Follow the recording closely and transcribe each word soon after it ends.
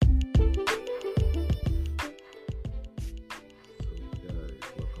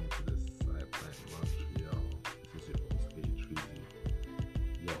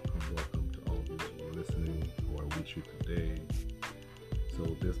So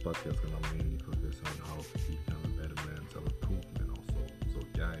this podcast is gonna mainly focus on how to become a better man, self-improvement also. So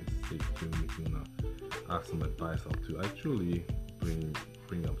guys, stay tuned if you wanna have some advice how to actually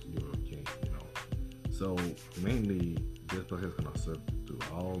bring up your game, So mainly this podcast is gonna serve to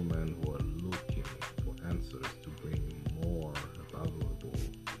all men who are looking for answers to bring more valuable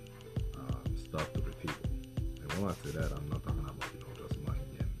stuff to the table. And when I say that, I'm not talking about just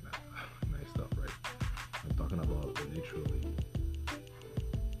money and nice stuff, right? I'm talking about literally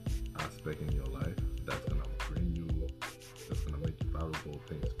aspect in your life